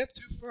 it's a step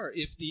too far.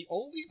 If the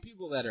only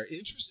people that are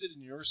interested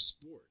in your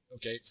sport,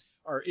 okay,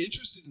 are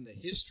interested in the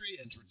history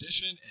and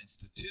tradition and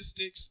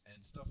statistics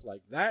and stuff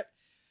like that,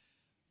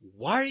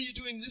 why are you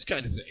doing this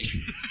kind of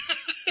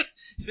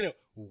thing?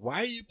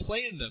 Why are you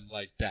playing them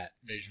like that,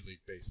 Major League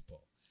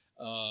Baseball?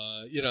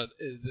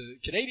 The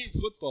Canadian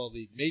Football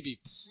League may be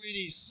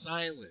pretty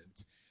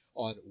silent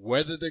on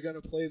whether they're going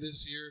to play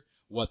this year,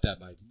 what that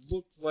might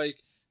look like.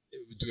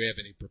 Do we have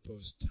any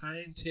proposed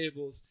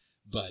timetables?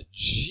 But,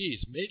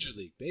 geez, Major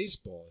League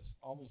Baseball is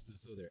almost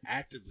as though they're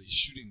actively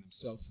shooting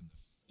themselves in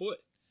the foot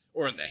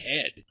or in the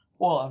head.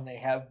 Well, and they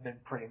have been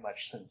pretty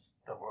much since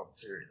the World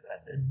Series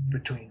ended,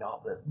 between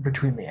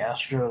the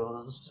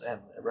Astros and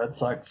the Red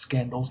Sox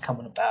scandals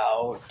coming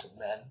about,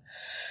 and then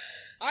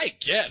I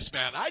guess,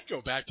 man, I'd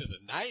go back to the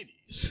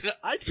 90s.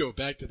 I'd go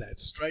back to that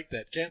strike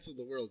that canceled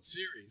the World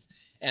Series,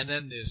 and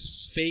then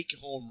this fake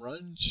home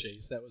run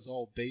chase that was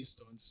all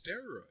based on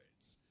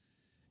steroids.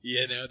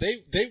 You know,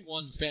 they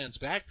won fans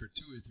back for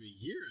 2 or 3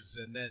 years,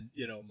 and then,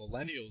 you know,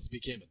 millennials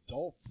became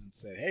adults and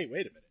said, hey,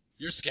 wait a minute,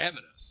 you're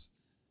scamming us.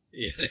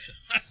 You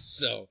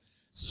know?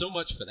 So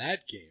much for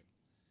that game.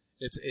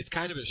 It's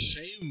kind of a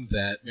shame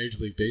that Major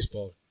League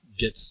Baseball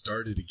gets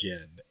started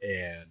again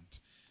and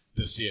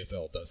the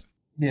CFL doesn't.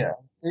 Yeah.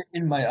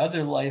 In my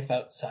other life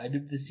outside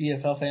of the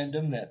CFL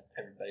fandom that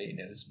everybody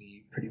knows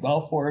me pretty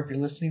well for if you're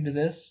listening to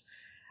this,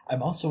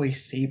 I'm also a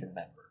Sabre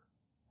member.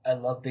 I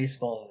love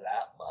baseball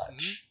that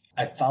much.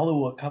 I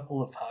follow a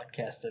couple of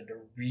podcasts that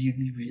are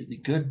really, really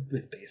good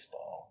with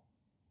baseball.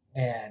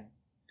 And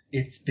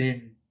it's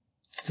been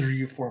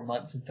 3 or 4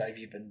 months since I've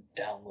even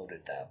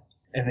downloaded them.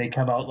 And they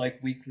come out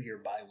like weekly or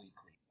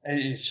bi-weekly. And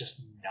it's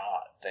just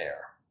not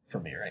there for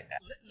me right now.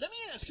 Let me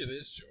ask you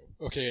this,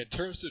 Joe. Okay, in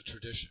terms of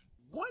tradition,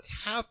 what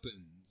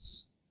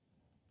happens,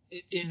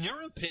 in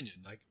your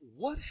opinion, like,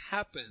 what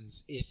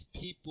happens if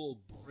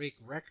people break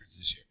records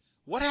this year?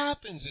 What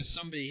happens if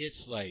somebody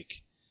hits,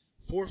 like,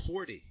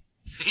 440?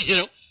 You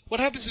know,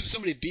 what happens if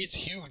somebody beats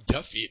Hugh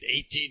Duffy in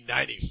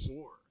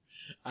 1894?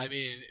 I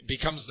mean,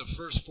 becomes the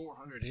first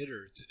 400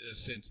 hitter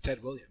since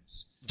Ted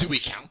Williams. Do we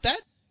count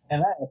that?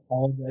 And I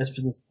apologize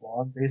for this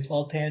long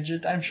baseball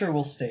tangent. I'm sure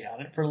we'll stay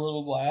on it for a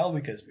little while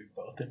because we're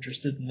both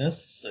interested in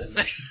this. And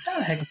not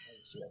a heck of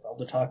a CFL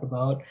to talk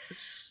about.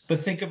 But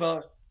think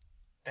about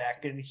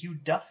back in Hugh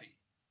Duffy.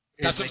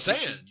 That's what I'm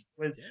saying.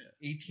 Was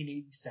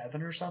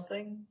 1887 or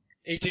something?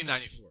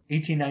 1894.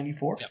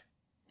 1894? Yep.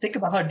 Think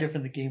about how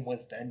different the game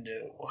was then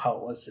to how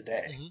it was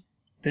today. Mm-hmm.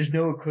 There's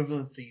no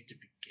equivalency to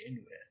begin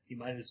with. You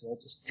might as well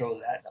just throw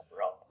that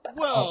number out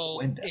the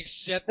window.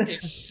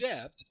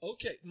 except,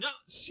 okay. No,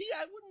 see,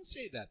 I wouldn't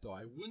say that, though.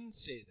 I wouldn't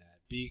say that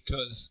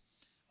because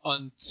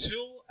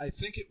until I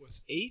think it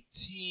was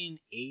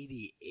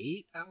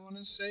 1888, I want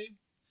to say,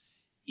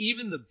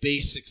 even the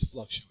basics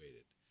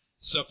fluctuated.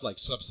 Stuff like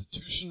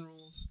substitution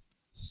rules,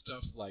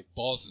 stuff like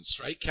balls and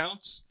strike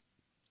counts,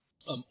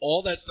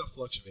 all that stuff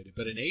fluctuated.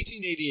 But in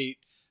 1888,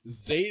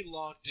 they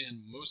locked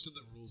in most of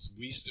the rules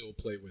we still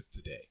play with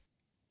today.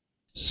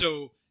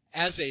 So,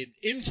 as an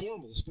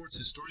informal sports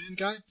historian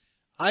guy,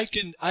 I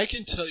can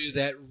tell you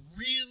that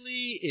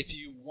really, if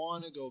you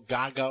want to go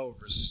gaga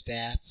over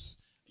stats,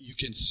 you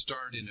can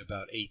start in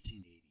about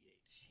 1888.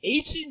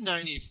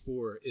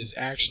 1894 is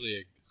actually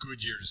a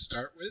good year to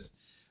start with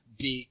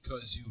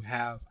because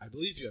I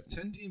believe you have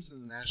 10 teams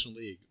in the National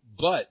League,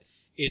 but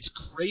it's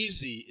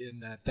crazy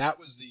in that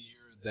was the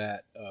year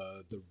that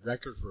the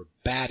record for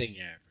batting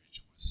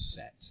average was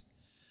set.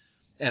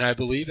 And I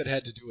believe it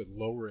had to do with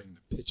lowering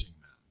the pitching mound.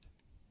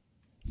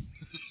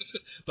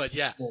 But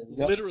yeah,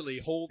 literally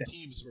whole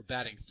teams were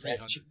batting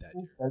 300 that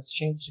year. That's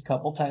changed a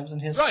couple times in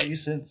history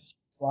since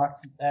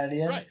locked that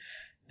in. Right.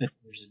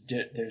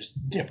 There's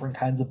different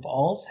kinds of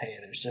balls. Hey,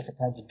 there's different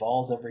kinds of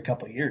balls every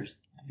couple of years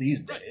these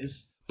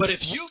days. But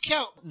if you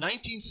count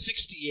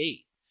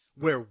 1968,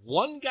 where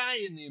one guy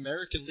in the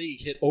American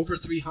League hit over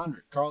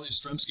 300, Carl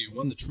Yastrzemski, who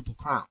won the Triple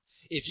Crown,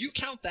 if you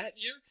count that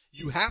year,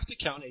 you have to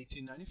count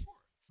 1894.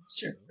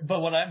 Sure.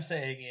 But what I'm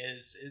saying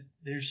is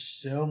there's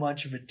so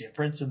much of a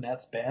difference in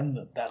that span,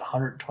 that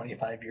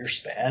 125-year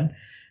span,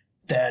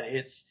 that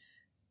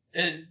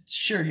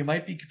sure, you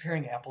might be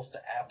comparing apples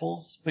to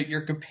apples, but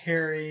you're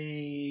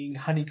comparing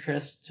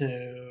Honeycrisp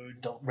to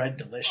Red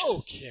Delicious.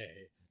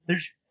 Okay.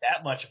 There's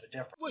that much of a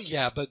difference. Well,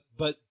 yeah,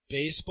 but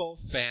baseball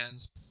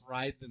fans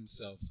pride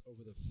themselves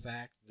over the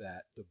fact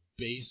that the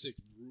basic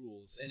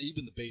rules and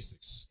even the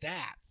basic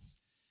stats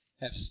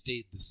have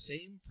stayed the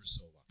same for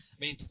so long. I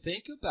mean,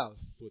 think about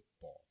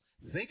football.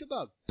 Think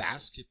about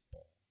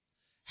basketball.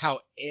 How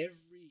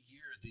every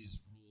year these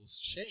rules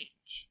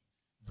change,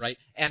 right?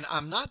 And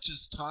I'm not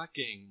just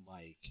talking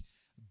like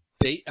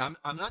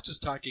I'm not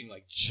just talking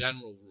like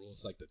general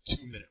rules like the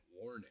 2-minute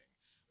warning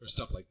or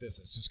stuff like this.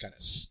 It's just kind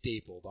of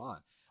stapled on.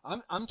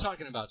 I'm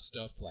talking about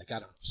stuff like, I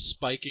don't know,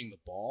 spiking the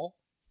ball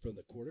from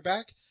the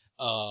quarterback.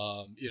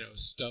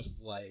 Stuff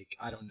like,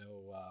 I don't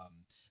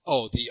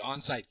know, the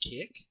onside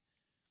kick.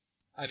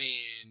 I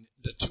mean,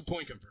 the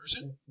 2-point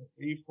conversion. What's the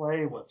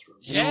replay? What's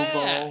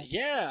reviewable?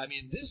 Yeah. I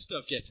mean, this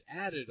stuff gets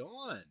added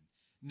on.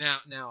 Now,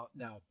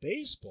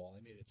 baseball.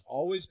 I mean, it's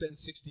always been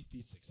 60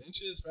 feet 6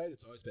 inches, right?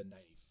 It's always been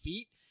 90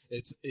 feet.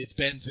 It's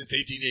been since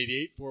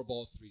 1888, 4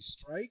 balls, 3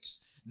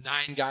 strikes,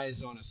 9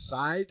 guys on a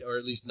side, or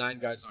at least 9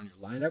 guys on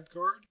your lineup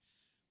card.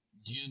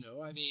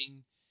 I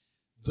mean,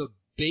 the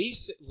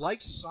basic,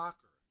 like soccer,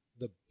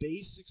 the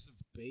basics of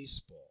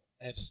baseball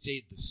have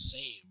stayed the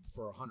same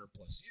for 100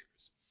 plus years.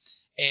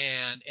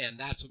 And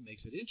that's what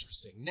makes it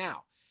interesting.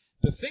 Now,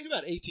 the thing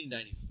about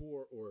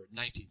 1894 or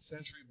 19th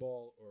century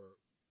ball or,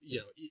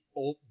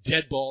 old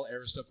dead ball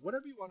era stuff,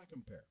 whatever you want to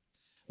compare.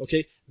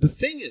 Okay, the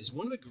thing is,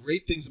 one of the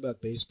great things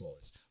about baseball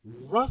is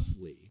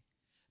roughly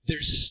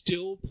they're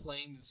still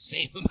playing the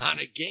same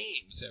amount of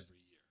games every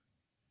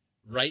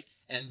year, right?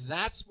 And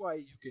that's why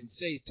you can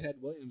say Ted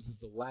Williams is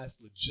the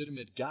last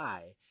legitimate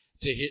guy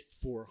to hit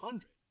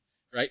 400,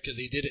 right? Because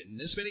he did it in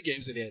this many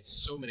games and he had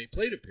so many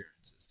plate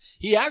appearances.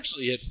 He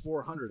actually hit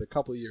 400 a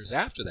couple of years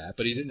after that,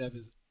 but he didn't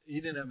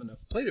have enough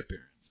plate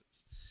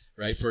appearances,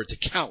 right, for it to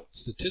count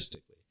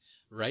statistically,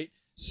 right?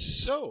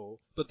 So,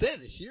 but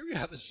then here you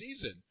have a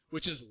season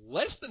which is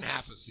less than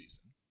half a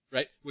season,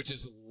 right? Which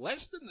is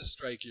less than the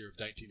strike year of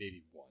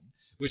 1981,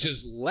 which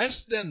is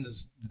less than the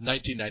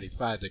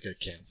 1995 that got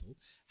canceled.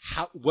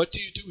 What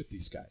do you do with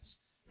these guys?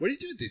 What do you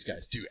do with these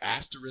guys? Do you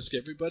asterisk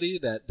everybody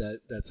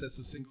that sets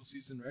a single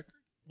season record?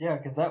 Yeah,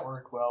 because that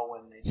worked well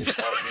when they did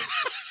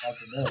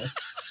that.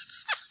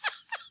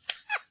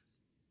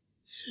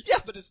 Yeah,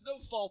 but it's no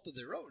fault of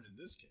their own in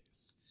this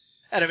case.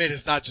 And I mean,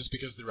 it's not just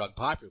because they're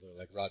unpopular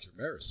like Roger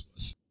Maris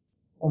was.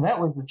 And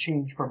that was a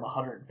change from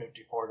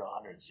 154 to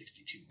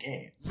 162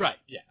 games. Right,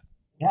 yeah.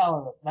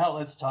 Now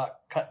let's talk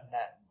cutting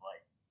that in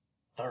like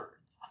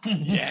thirds.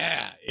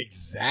 Yeah,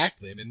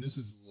 exactly. I mean, this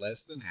is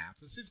less than half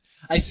a season.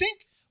 I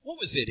think, what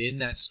was it in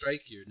that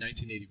strike year,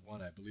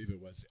 1981, I believe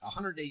it was,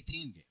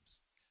 118 games,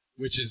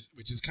 which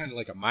is kind of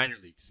like a minor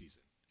league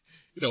season.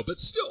 You know, but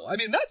still, I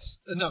mean, that's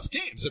enough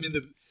games. I mean,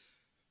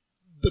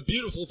 the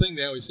beautiful thing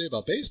they always say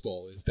about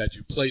baseball is that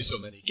you play so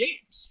many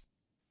games.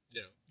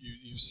 You know,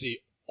 you see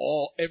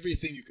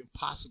everything you can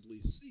possibly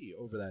see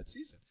over that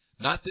season.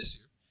 Not this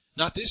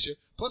year.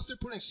 Plus, they're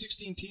putting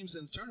 16 teams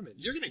in the tournament.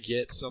 You're going to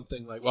get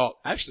something like, well,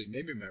 actually,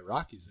 maybe my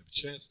Rockies have a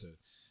chance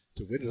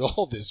to win it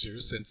all this year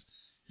since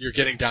you're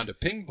getting down to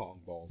ping pong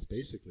balls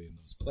basically in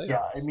those playoffs.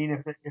 Yeah, I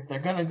mean, if they're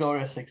going to go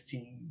to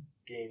 16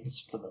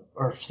 games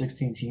or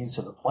 16 teams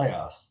to the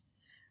playoffs,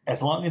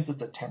 as long as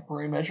it's a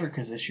temporary measure,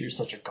 because this year's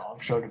such a gong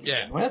show to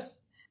begin with,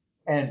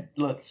 and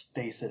let's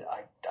face it,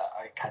 I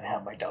kind of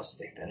have my doubts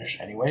that they finish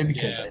anyway,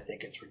 because I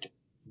think it's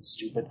ridiculous and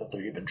stupid that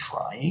they're even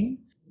trying,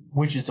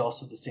 which is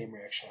also the same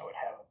reaction I would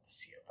have if the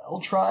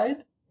CFL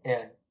tried.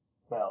 And,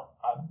 well,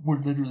 we're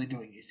literally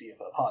doing a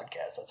CFL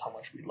podcast. That's how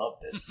much we love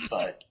this,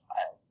 but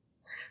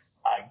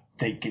I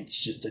think it's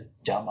just a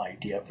dumb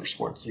idea for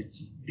sports leagues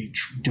to be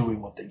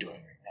doing what they're doing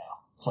right now.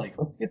 It's like,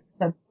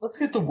 let's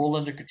get the world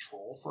under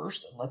control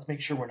first, and let's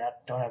make sure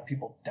don't have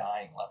people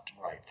dying left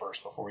and right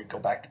first before we go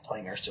back to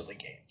playing our silly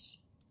games.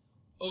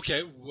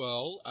 Okay,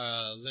 well,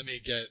 let me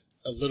get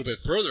a little bit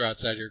further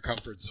outside your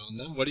comfort zone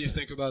then. What do you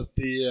think about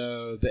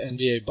the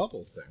NBA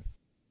bubble thing?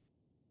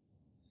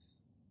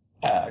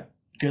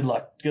 Good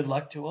luck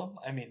to them.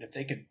 I mean, if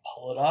they can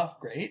pull it off,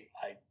 great.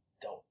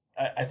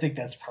 I think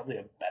that's probably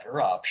a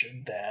better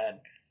option than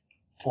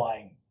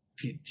flying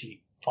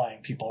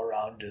people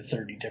around to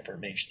 30 different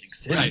major league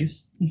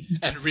cities. Right.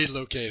 And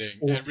relocating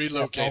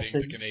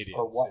the Canadians.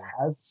 Or what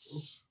have you.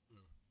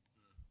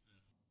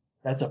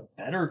 That's a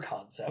better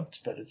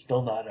concept, but it's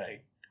still not an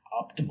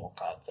optimal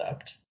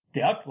concept. The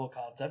optimal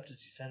concept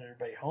is you send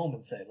everybody home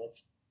and say,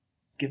 let's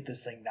get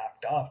this thing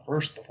knocked off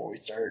first before we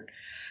start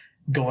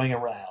going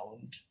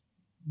around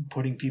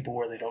putting people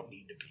where they don't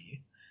need to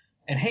be.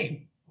 And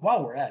hey,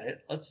 while we're at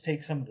it, let's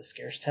take some of the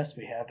scarce tests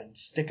we have and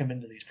stick them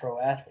into these pro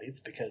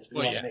athletes because we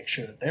want to make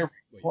sure that they're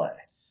ready to play.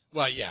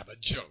 Well, yeah, but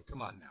Joe,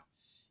 come on now.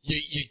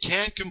 You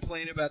can't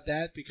complain about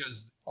that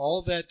because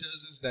all that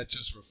does is that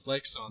just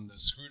reflects on the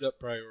screwed up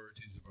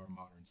priorities of our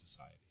modern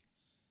society.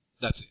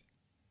 That's it.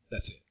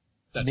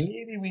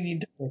 Maybe we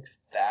need to fix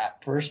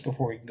that first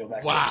before we can go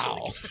back.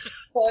 Wow. To the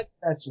but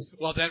that's just.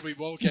 Well, then we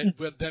won't get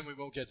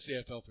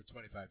CFL for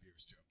 25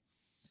 years, Joe.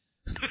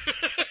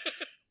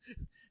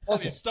 I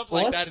mean, stuff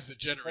like that is a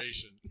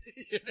generation.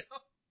 You know?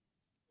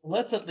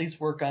 Let's at least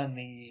work on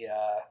the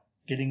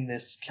getting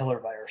this killer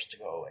virus to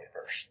go away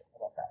first.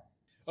 How about that?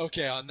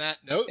 Okay, on that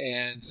note,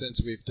 and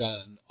since we've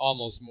done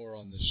almost more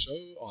on the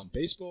show on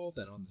baseball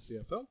than on the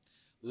CFL,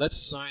 let's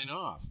sign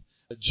off.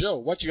 Joe,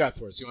 what you got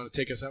for us? You want to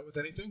take us out with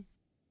anything?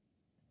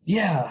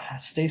 Yeah,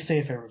 stay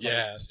safe, everybody.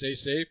 Yeah, stay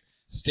safe,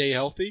 stay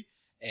healthy,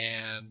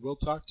 and we'll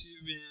talk to you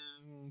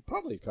in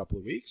probably a couple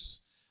of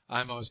weeks.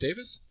 I'm Oz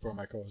Davis. For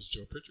my co-host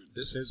Joe Pritchard,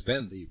 this has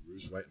been the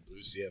Rouge, White, and Blue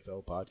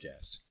CFL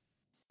podcast.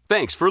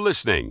 Thanks for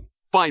listening.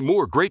 Find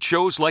more great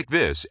shows like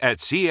this at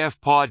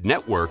CF Pod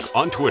Network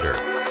on Twitter.